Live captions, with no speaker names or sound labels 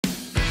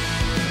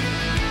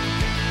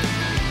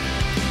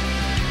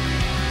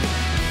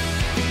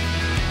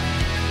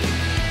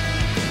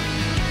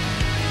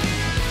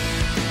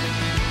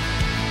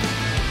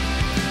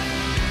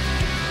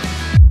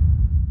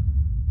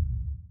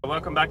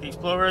welcome back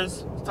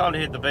explorers. It's time to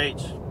hit the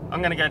beach. I'm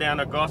going to go down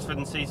to Gosford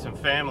and see some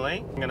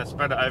family. I'm going to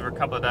spread it over a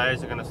couple of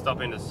days. I'm going to stop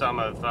into some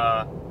of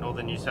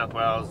northern New South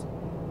Wales'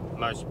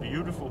 most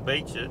beautiful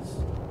beaches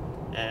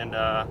and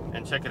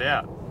check it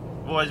out.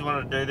 I've always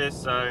wanted to do this,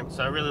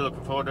 so really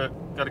looking forward to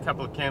it. Got a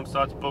couple of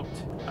campsites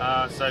booked,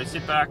 so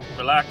sit back,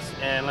 relax,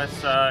 and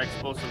let's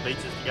explore some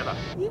beaches together.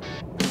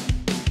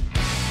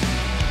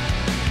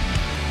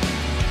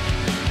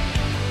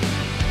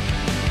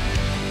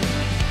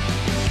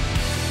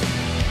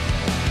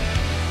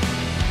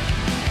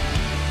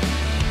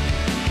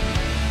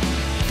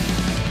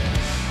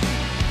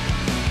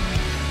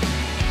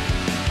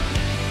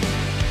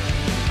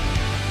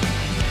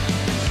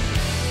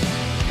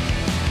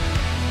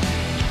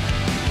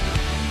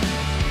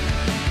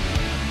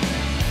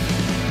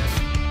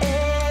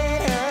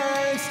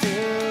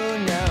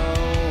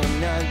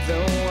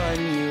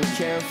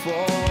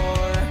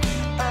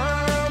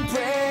 I'm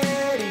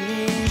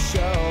pretty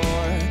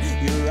sure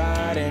you're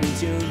right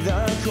into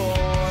the core.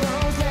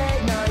 Those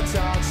late night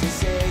talks and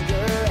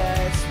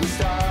cigarettes we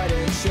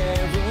started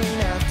sharing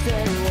after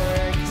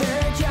work,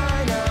 they're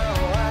kinda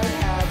all I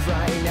have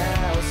right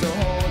now, so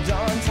hold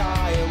on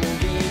tight, it will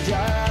be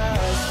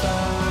just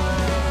fine.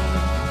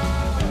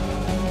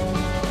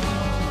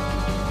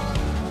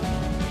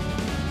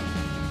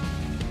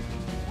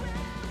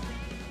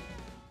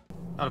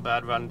 Not a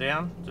bad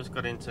rundown. Just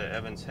got into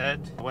Evans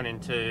Head. Went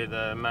into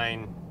the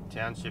main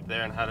township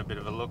there and had a bit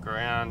of a look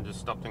around.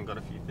 Just stopped and got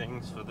a few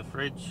things for the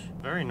fridge.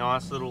 Very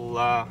nice little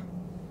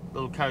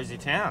cozy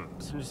town.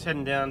 So I'm just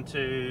heading down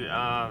to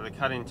the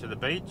cut into the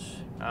beach.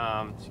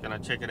 Just gonna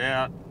check it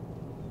out.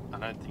 I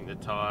don't think the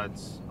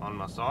tide's on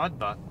my side,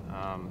 but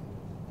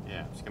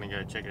yeah, just gonna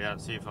go check it out,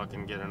 see if I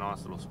can get a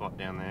nice little spot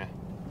down there,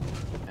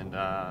 and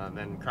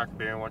then crack a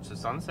beer and watch the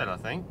sunset, I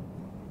think.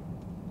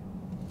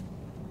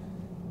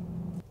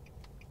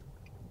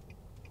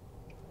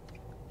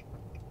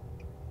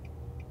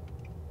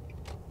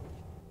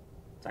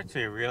 It's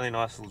actually a really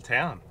nice little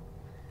town.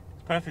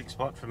 It's a perfect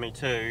spot for me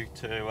too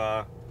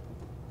to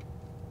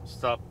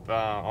stop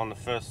on the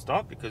first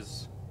stop,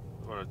 because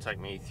it would take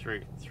me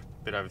a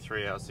bit over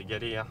 3 hours to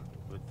get here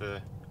with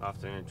the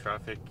afternoon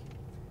traffic.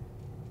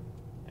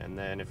 And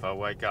then if I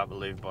wake up and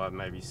leave by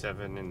maybe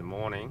 7 in the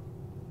morning,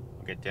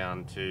 I'll get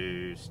down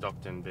to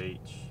Stockton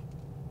Beach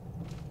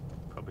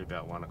probably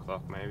about 1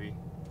 o'clock maybe,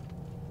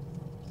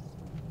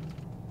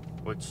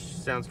 which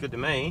sounds good to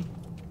me.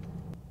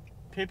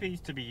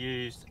 Pippies to be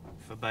used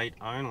for bait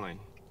only.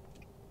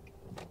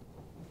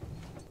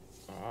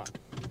 Alright,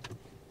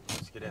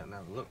 let's get out and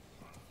have a look.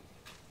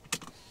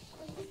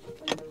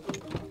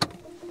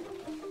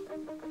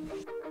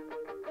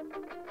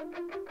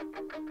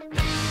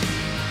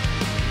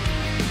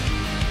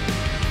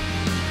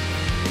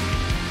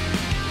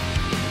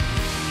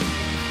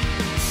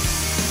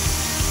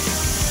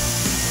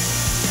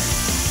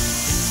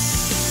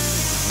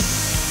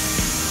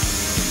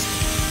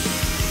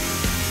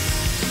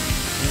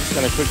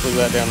 Going to quickly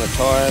let down the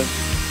tyres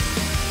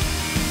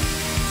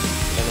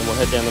and then we'll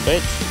head down the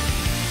beach.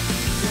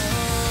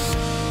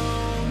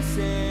 Don't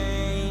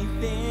say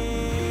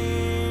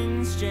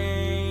things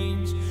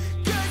change.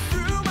 Good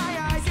through my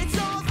eyes, it's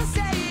all the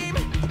same.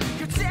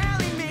 You're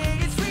telling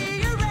me it's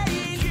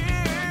rearranged.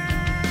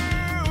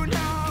 You know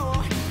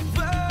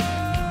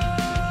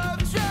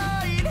love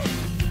tried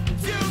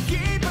to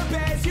keep up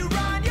as you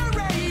run your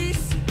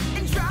race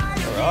and try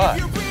to Alright, leave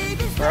your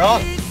breathing we're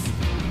on. space.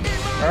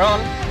 We're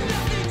on.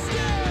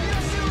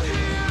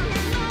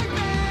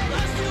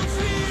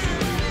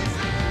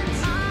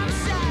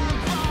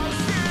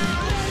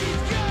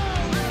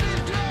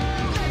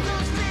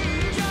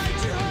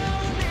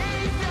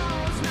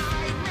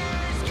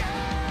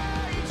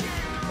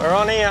 We're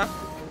on here.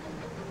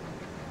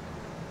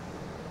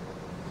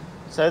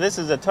 So this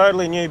is a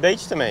totally new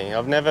beach to me.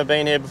 I've never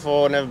been here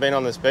before, never been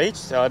on this beach.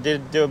 So I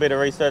did do a bit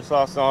of research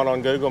last night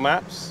on Google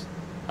Maps.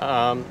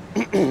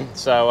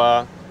 So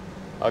I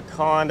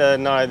kind of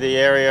know the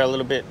area a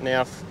little bit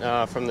now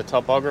from the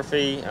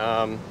topography,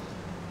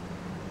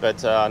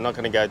 but I'm not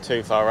going to go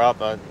too far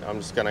up. I'm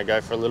just going to go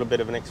for a little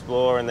bit of an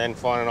explore and then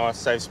find a nice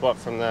safe spot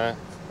from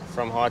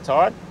high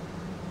tide,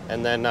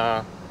 and then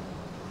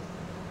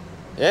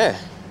yeah.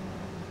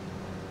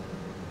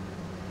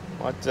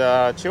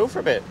 Might chill for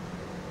a bit.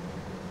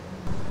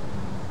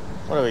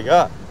 What do we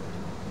got?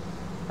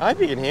 I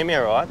hope you can hear me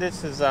alright.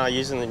 This is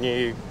using the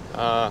new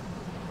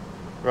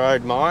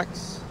Rode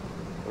mics.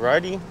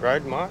 Rode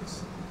mics.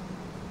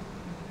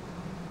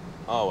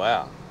 Oh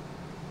wow.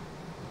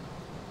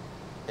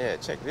 Yeah,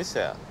 check this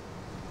out.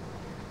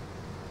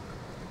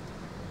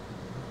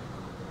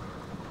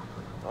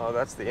 Oh,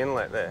 that's the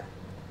inlet there.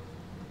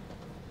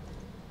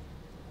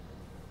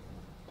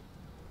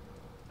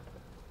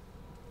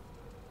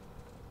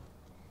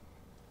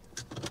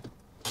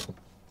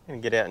 I'm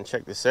gonna get out and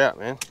check this out,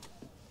 man.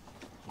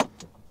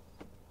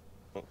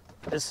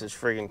 This is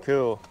friggin'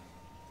 cool.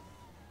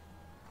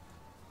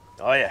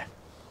 Oh yeah.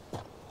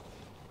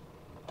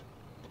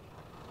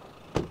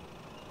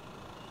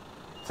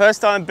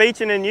 First time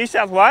beaching in New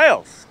South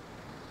Wales.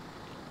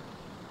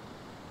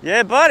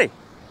 Yeah, buddy.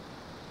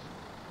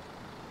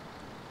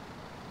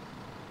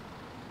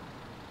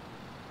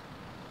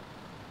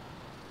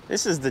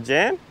 This is the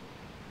jam.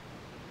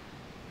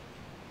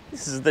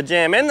 This is the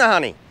jam and the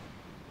honey.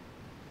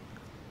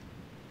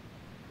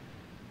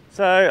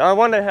 So I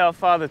wonder how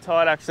far the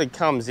tide actually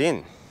comes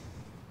in.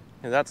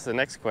 And that's the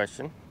next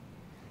question.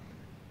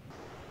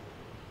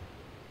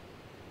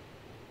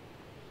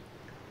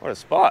 What a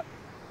spot.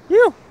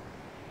 Phew.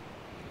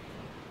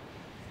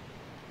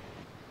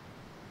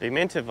 Be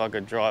mint if I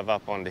could drive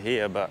up onto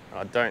here, but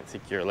I don't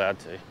think you're allowed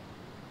to.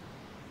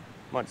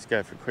 Might just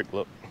go for a quick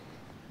look.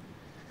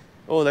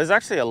 Oh, there's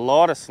actually a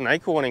lot of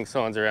snake warning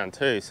signs around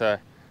too, so,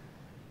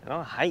 and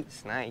I hate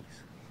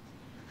snakes.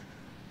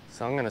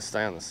 So I'm gonna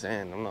stay on the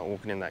sand. I'm not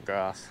walking in that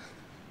grass.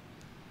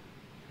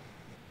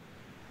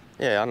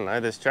 Yeah, I don't know,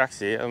 there's tracks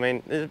here. I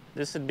mean,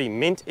 this would be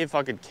mint if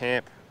I could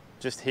camp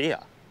just here,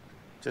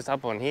 just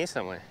up on here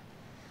somewhere.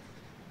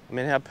 I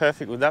mean, how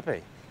perfect would that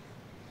be?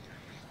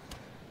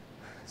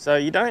 So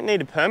you don't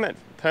need a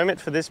permit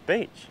for this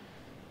beach.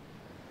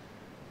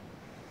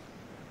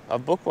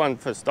 I've booked one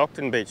for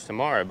Stockton Beach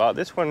tomorrow, but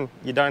this one,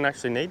 you don't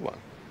actually need one.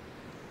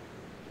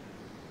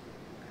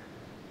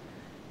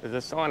 There's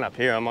a sign up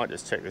here, I might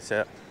just check this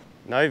out.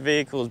 No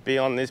vehicles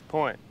beyond this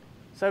point.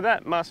 So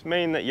that must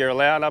mean that you're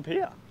allowed up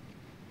here.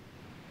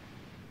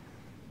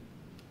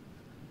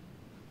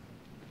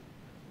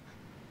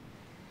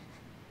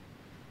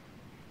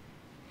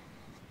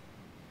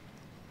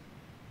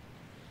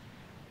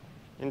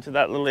 Into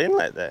that little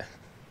inlet there.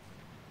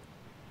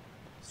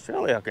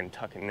 Surely I can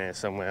tuck in there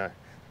somewhere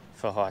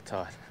for high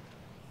tide.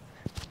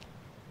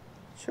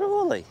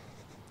 Surely.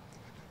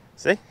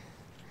 See?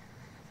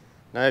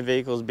 No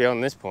vehicles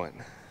beyond this point.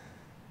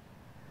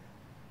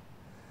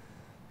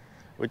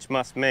 Which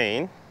must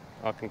mean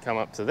I can come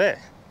up to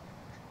there.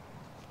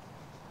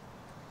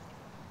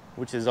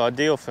 Which is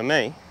ideal for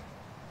me,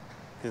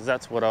 because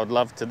that's what I'd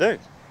love to do.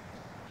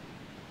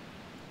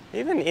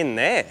 Even in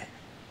there.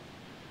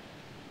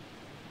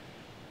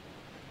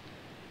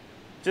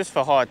 Just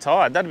for high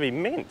tide, that'd be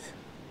mint.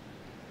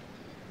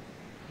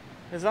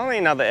 There's only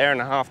another hour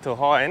and a half till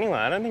high anyway.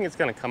 I don't think it's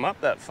going to come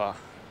up that far.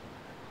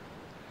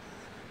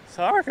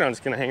 So I reckon I'm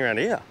just going to hang around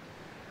here.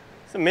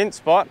 It's a mint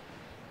spot.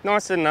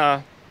 Nice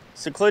and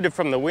secluded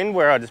from the wind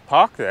where I just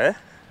parked there.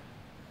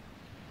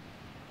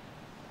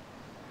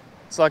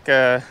 It's like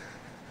a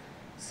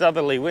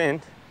southerly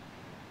wind.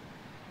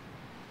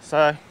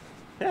 So,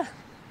 yeah.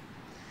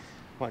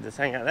 Might just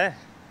hang out there.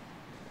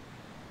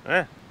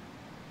 Yeah.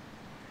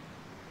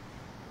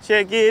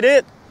 Check it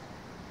out.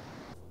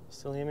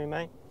 Still hear me,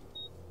 mate?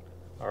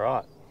 All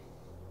right.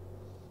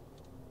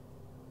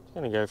 Just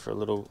gonna go for a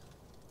little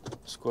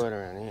squirt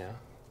around here.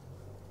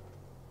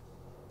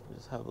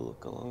 Just have a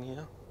look along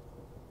here.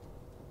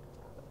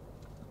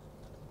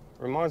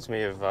 Reminds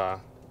me of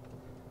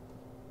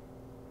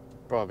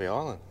Bribey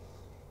Island.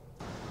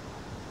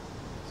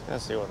 Just gonna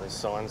see what this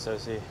sign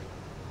says here.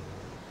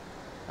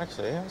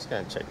 Actually, I'm just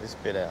gonna check this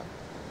bit out.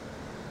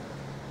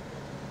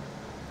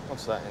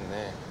 What's that in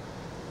there?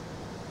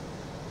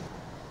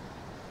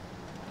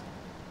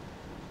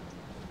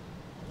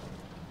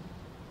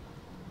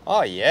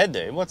 Oh yeah,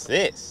 dude, what's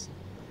this?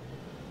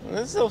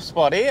 This little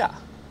spot here.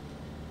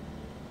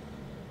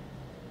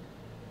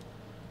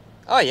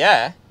 Oh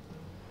yeah.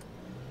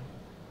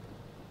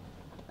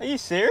 Are you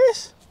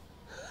serious?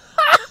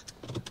 How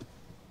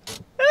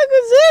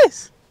good's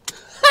this?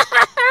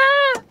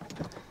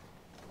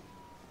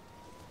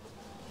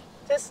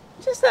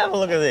 just have a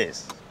look at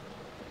this.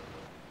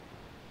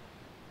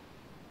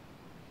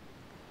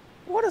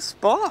 What a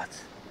spot.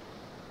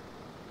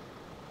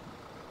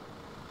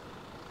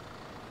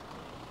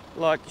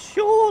 Like,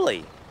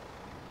 surely.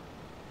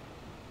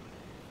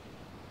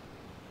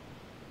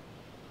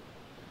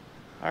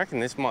 I reckon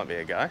this might be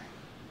a go.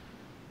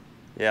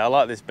 Yeah, I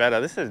like this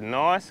better. This is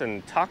nice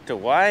and tucked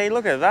away.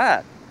 Look at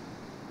that.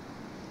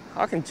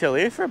 I can chill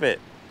here for a bit.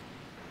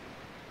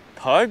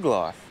 Pogue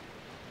life.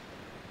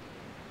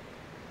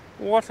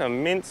 What a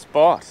mint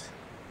spot.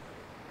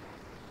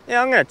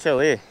 Yeah, I'm going to chill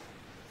here.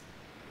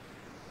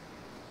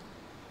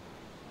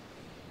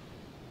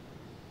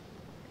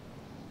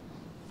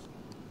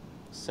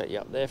 Set you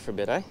up there for a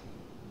bit, eh?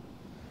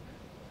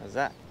 How's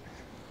that?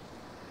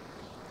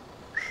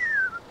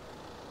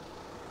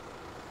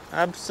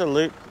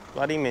 Absolute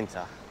bloody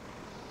minter.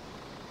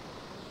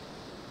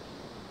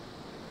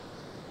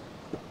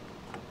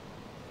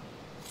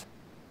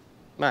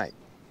 Mate.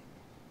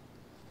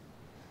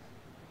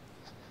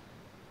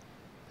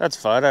 That's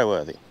photo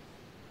worthy.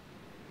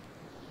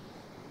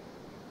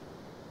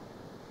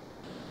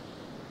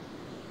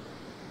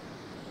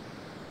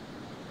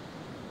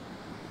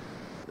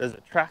 There's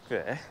a track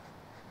there,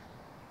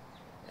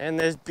 and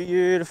there's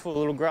beautiful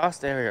little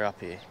grassed area up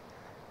here.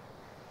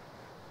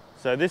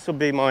 So this will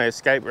be my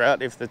escape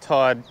route if the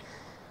tide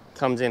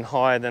comes in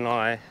higher than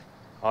I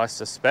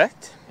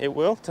suspect it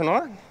will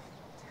tonight.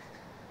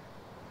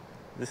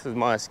 This is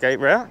my escape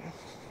route.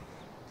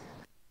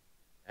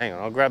 Hang on,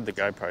 I'll grab the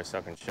GoPro so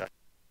I can show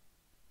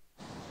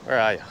you. Where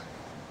are you?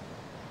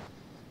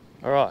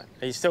 All right,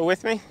 are you still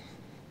with me?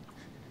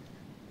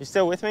 You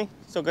still with me?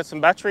 Still got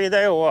some battery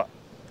there or what?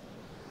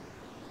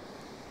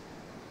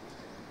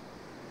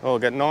 Oh,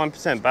 I've got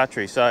 9%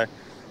 battery. So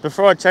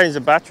before I change the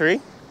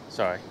battery,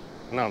 sorry,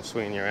 I know I'm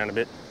swinging you around a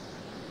bit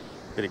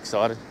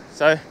excited.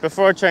 So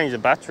before I change the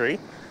battery,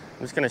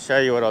 I'm just going to show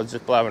you what I was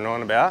just blabbering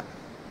on about.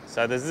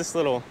 So there's this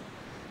little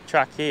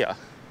track here.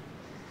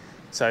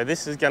 So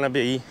this is going to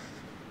be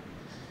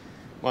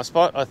my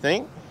spot, I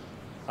think,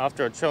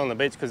 after I chill on the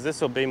beach, because this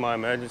will be my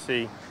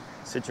emergency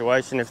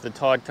situation if the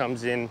tide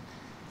comes in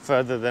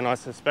further than I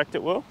suspect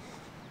it will.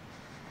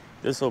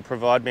 This will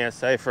provide me a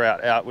safe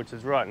route out, which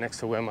is right next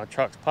to where my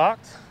truck's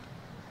parked.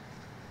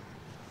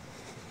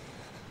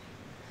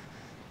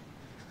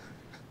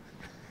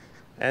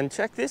 And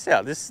check this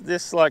out.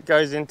 This like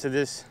goes into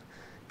this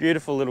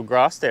beautiful little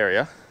grassed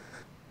area.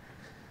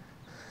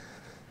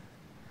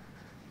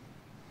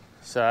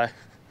 So I'll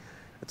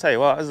tell you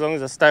what, as long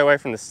as I stay away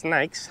from the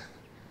snakes,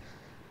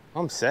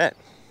 I'm set.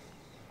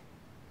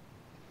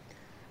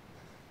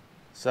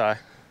 So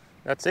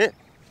that's it.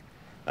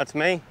 That's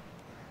me.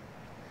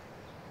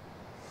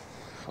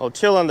 I'll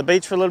chill on the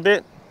beach for a little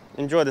bit,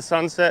 enjoy the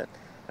sunset,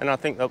 and I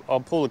think I'll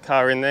pull the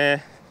car in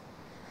there,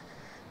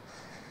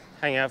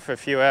 hang out for a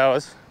few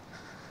hours.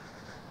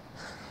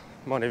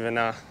 Might even,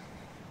 I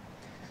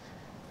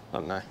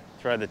don't know,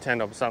 throw the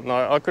tent up or something.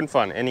 I couldn't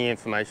find any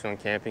information on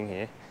camping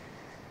here.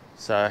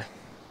 So,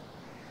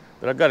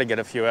 but I've got to get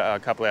a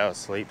couple hours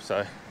sleep.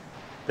 So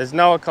there's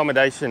no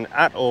accommodation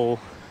at all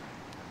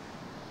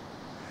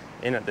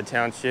in at the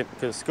township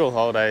because school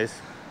holidays.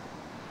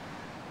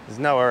 There's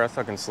nowhere else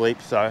I can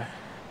sleep. So,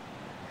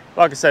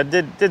 like I said,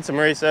 did some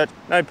research.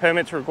 No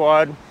permits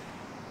required.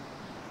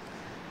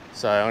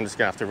 So I'm just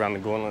gonna have to run the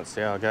gauntlet,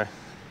 see how I go.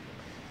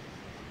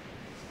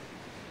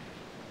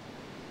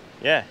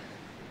 Yeah.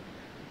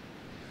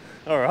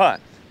 All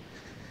right.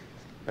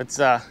 Let's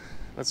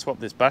swap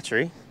this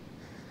battery,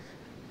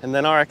 and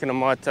then I reckon I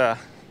might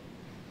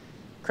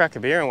crack a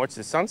beer and watch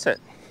the sunset.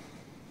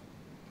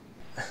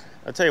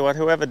 I'll tell you what,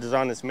 whoever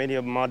designed this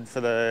media mod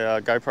for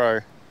the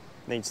GoPro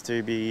needs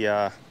to be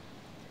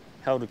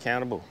held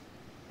accountable.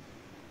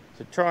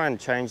 To try and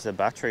change the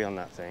battery on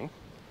that thing,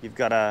 you've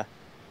got to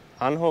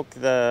unhook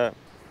the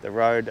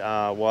Rode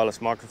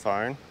wireless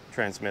microphone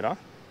transmitter,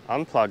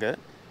 unplug it,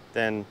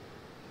 then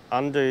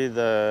undo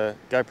the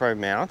GoPro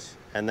mount,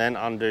 and then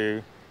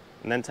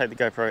take the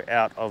GoPro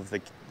out of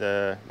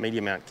the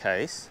media mount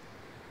case,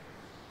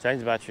 change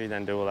the battery,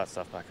 then do all that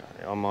stuff back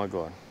on. Oh my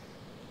God.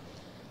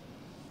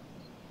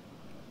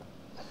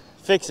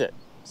 Fix it.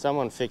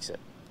 Someone fix it.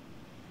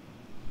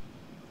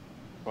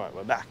 Right,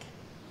 we're back.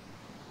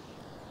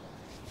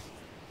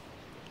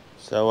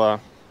 So,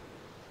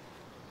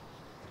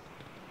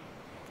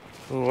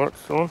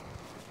 what's on?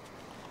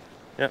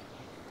 Yep.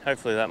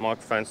 Hopefully that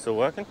microphone's still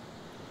working.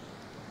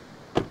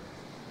 So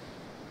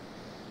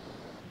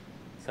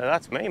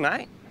that's me,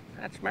 mate.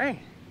 That's me.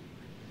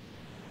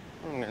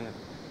 What I'm gonna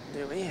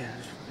do here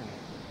is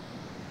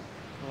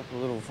pull up a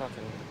little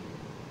fucking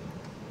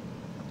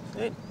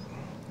seat,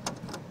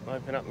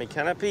 open up my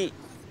canopy,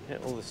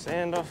 get all the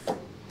sand off.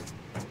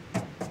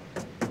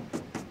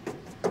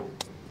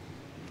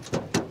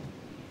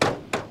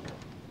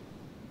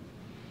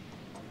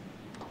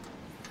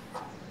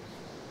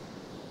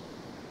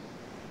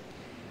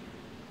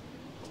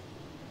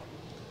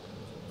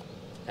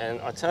 And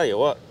I tell you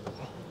what,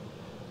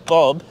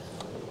 Bob,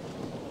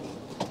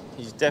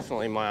 he's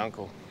definitely my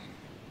uncle.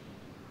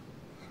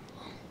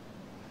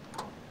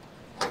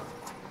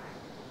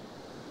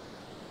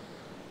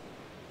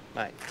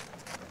 Mate.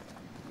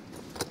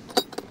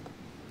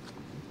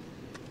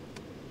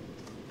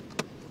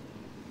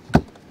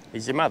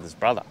 He's your mother's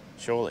brother,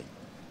 surely.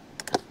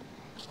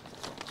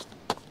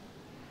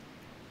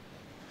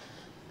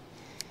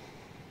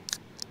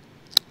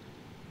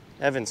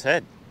 Evans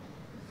Head.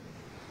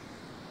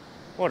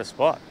 What a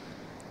spot.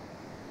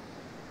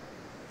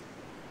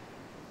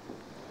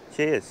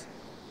 Cheers.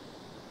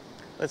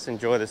 Let's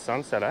enjoy the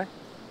sunset, eh?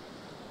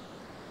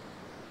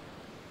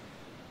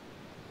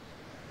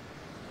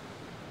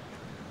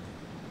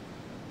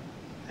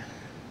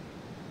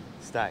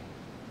 Stay.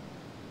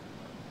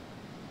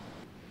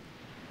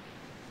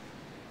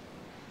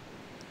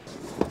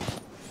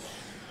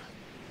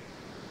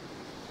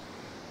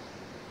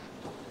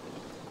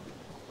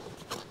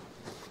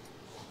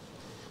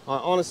 I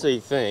honestly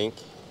think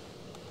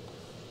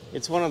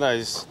it's one of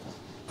those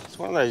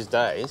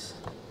days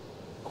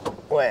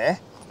where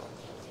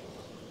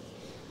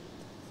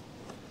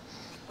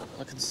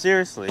I could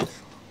seriously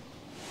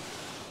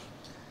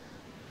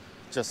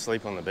just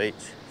sleep on the beach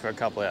for a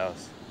couple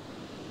hours.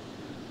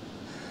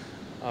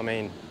 I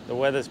mean, the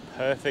weather's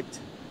perfect,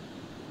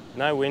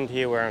 no wind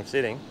here where I'm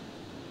sitting.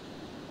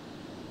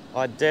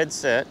 I dead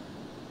set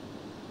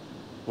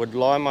would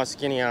lie my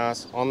skinny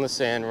ass on the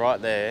sand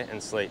right there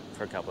and sleep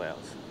for a couple hours.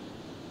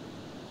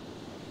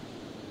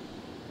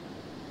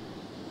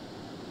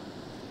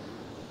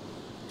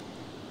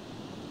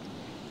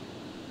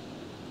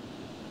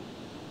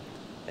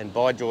 And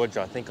by George,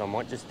 I think I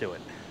might just do it.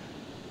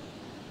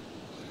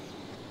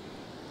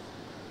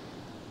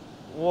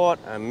 What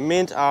a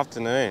mint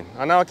afternoon.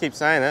 I know I keep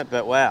saying it,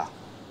 but wow.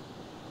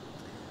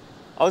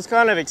 I was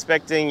kind of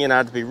expecting, you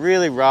know, it to be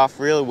really rough,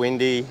 really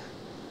windy,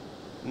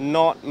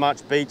 not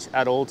much beach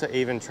at all to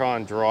even try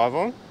and drive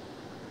on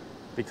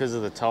because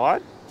of the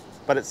tide.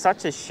 But it's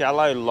such a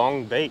shallow,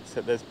 long beach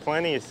that there's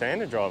plenty of sand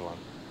to drive on.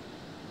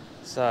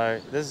 So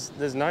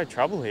there's no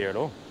trouble here at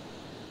all.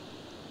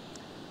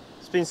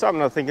 It's been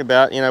something I think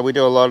about. You know, we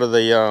do a lot of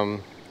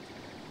the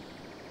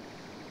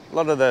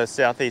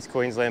southeast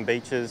Queensland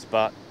beaches,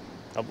 but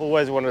I've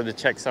always wanted to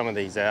check some of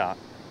these out.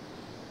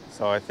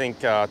 So I think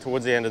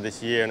towards the end of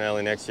this year and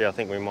early next year, I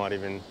think we might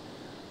even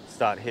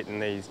start hitting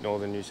these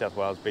northern New South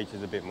Wales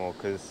beaches a bit more,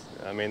 because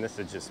I mean, this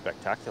is just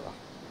spectacular.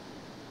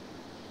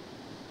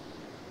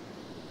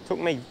 Took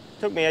me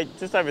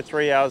just over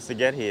 3 hours to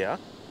get here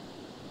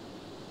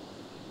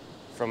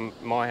from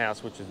my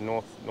house, which is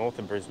north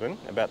of Brisbane,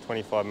 about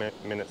 25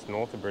 minutes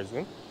north of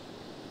Brisbane.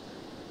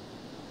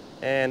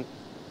 And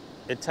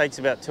it takes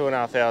about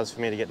 2.5 hours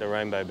for me to get to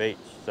Rainbow Beach,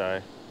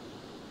 so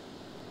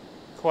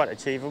quite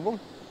achievable.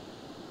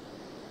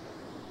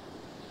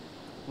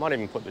 Might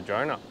even put the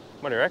drone up.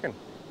 What do you reckon?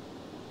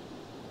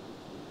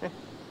 Yeah.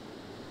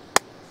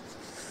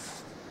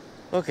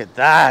 Look at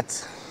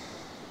that.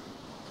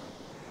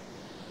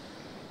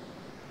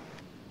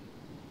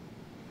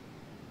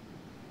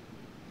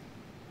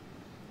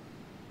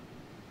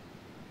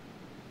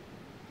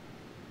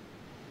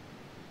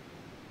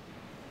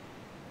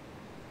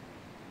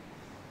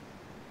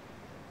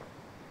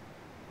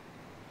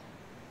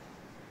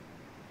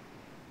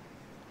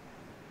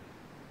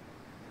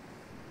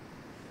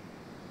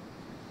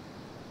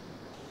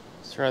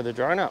 Throw the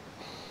drone up.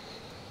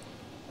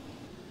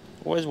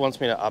 Always wants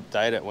me to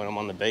update it when I'm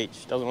on the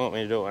beach. Doesn't want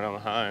me to do it when I'm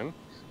home.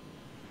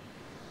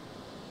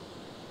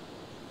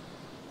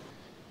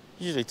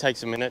 Usually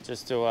takes a minute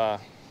just to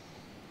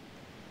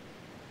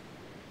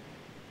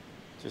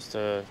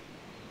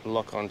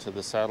lock onto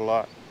the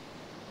satellite.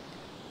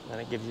 Then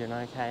it gives you an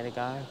okay to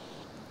go.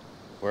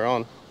 We're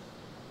on.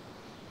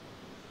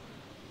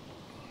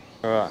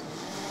 All right.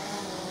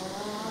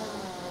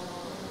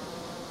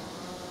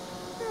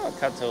 I'll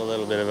cut to a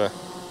little bit of a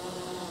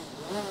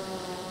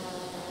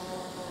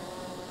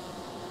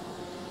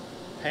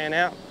pan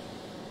out.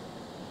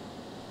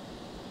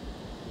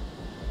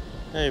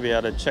 You'll be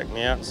able to check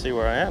me out and see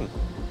where I am.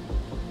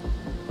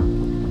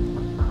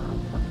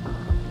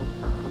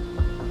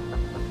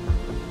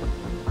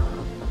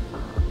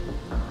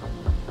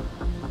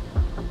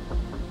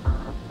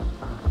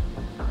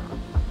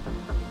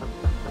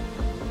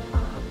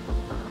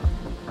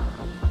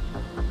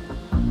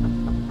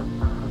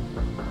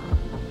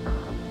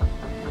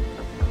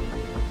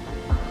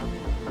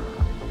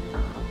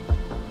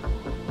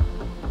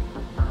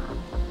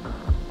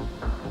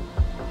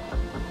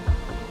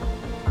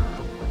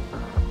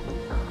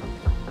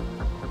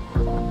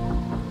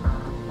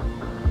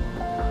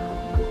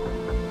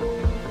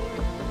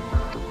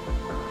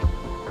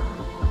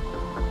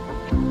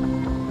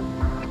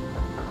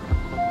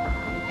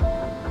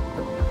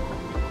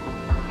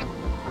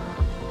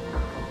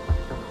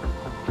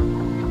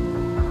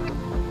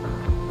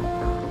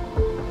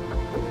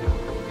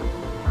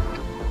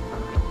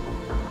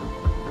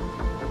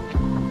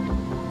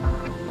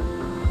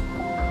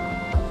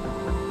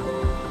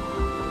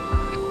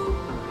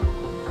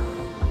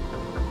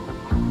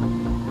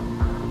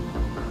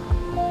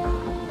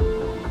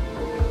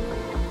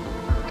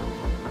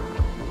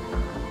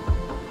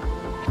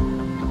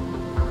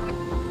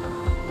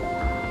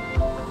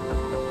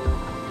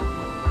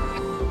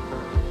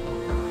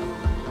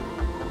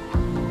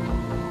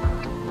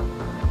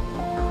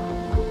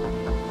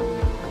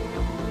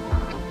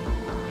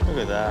 Look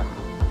at that.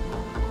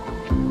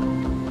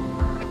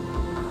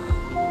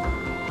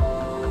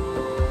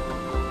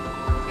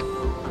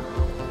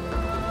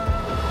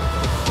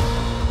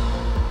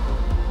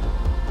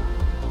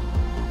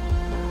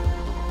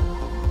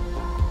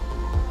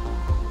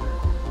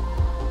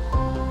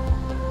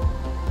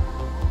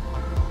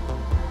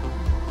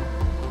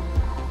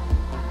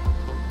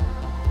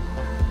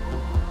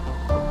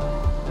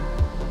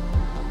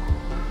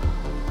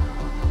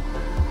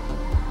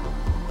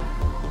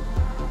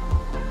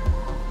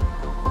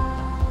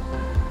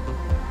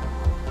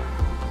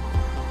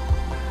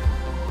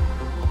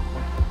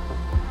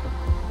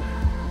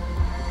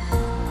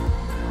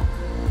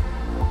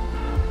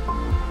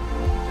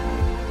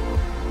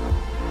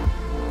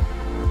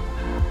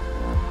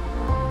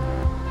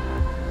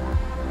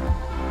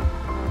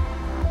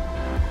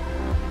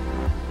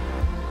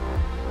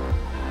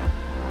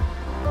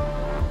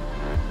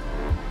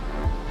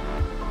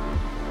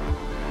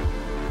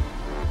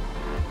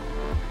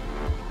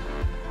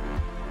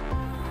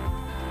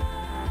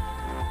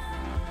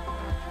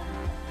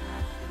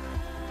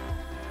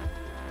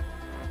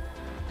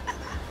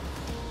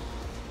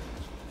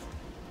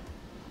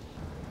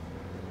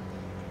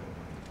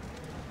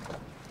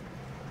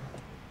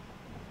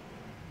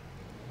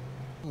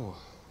 Ooh.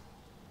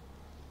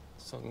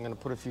 So I'm going to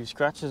put a few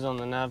scratches on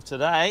the nav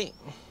today.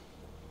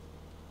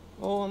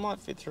 Oh, I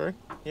might fit through.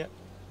 Yep,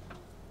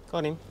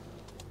 got him.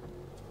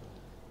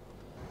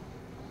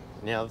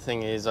 And the other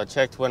thing is, I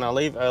checked when I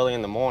leave early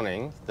in the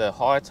morning, the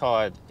high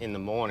tide in the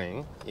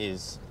morning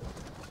is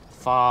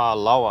far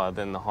lower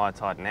than the high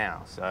tide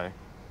now, so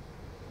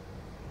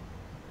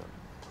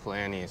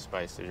plenty of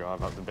space to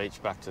drive up the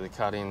beach, back to the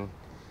cut-in,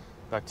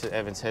 back to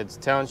Evans Heads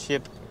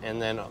Township,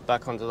 and then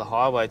back onto the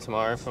highway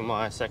tomorrow for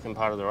my second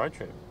part of the road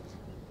trip.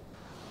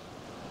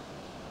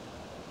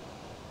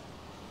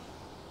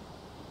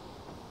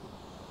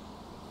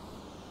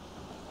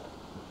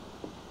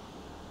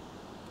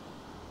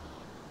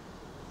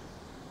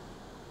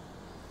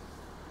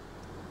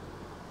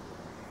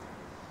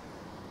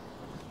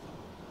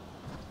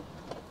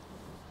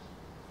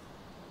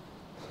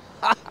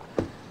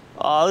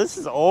 Oh, this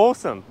is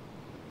awesome.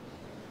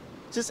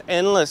 Just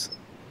endless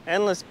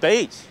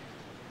beach.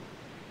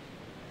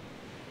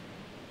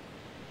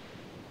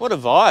 What a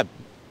vibe.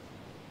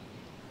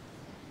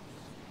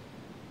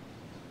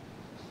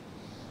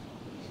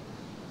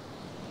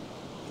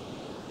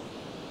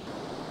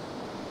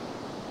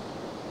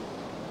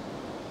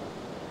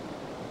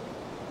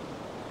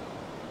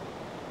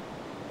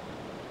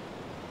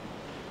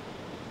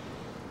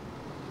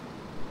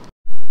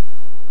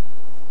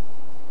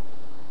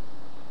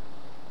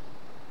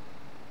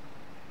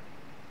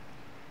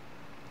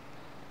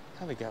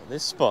 How do we go at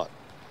this spot?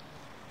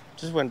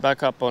 Just went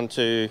back up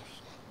onto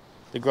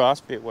the grass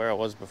bit where I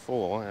was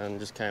before and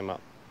just came up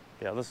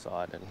the other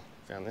side and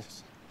found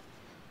this.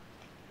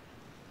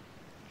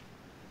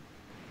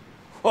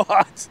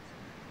 What?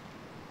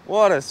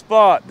 What a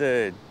spot,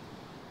 dude.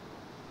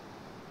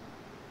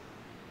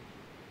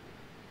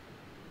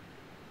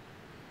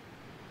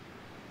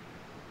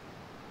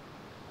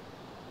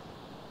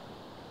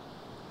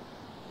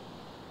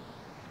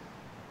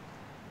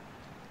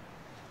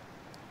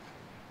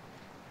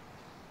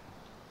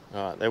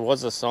 Alright, there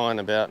was a sign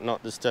about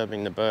not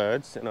disturbing the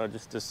birds, and I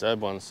just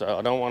disturbed one, so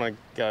I don't want to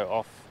go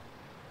off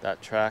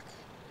that track.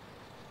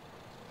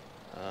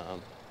 I'll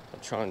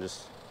try and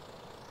just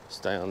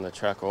stay on the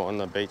track or on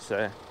the beach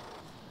there.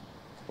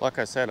 Like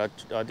I said,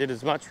 I did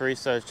as much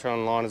research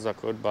online as I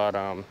could, but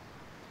oh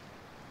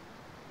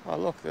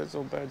look, there's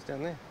all birds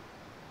down there.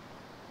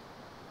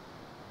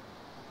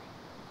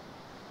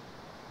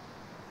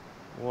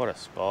 What a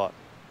spot.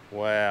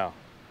 Wow.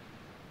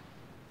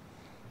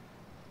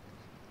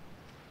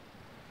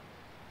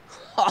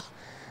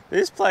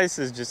 This place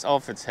is just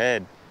off its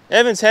head.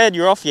 Evans Head,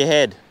 you're off your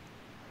head.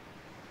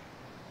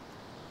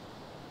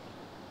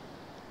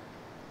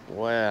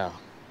 Wow.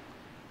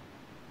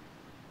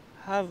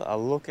 Have a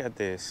look at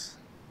this.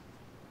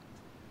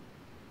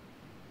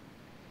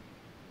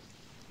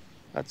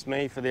 That's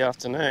me for the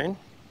afternoon.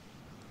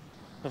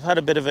 I've had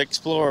a bit of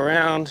explore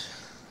around.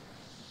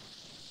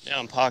 Now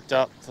I'm parked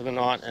up for the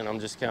night and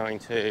I'm just going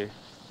to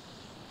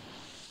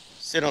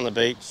sit on the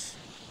beach,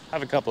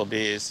 have a couple of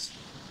beers,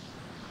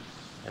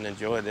 and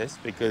enjoy this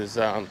because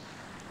I'm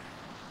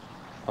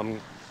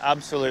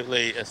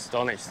absolutely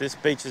astonished. This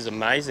beach is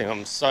amazing.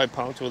 I'm so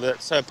pumped with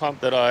it. So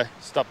pumped that I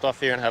stopped off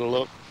here and had a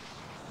look.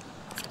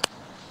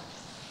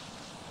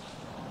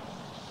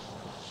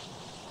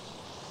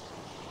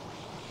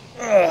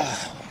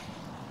 Ugh.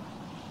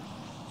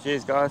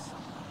 Cheers, guys.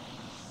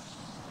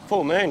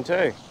 Full moon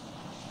too.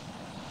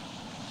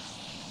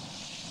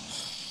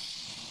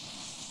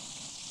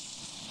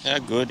 How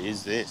good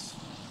is this?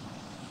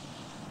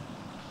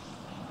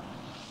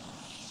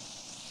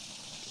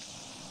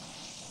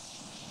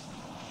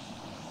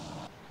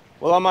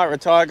 Well, I might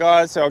retire,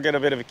 guys, so I'll get a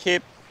bit of a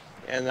kip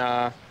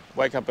and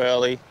wake up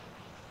early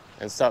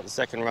and start the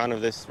second run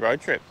of this road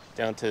trip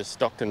down to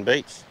Stockton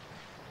Beach.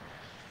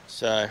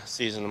 So,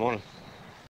 see you in the morning.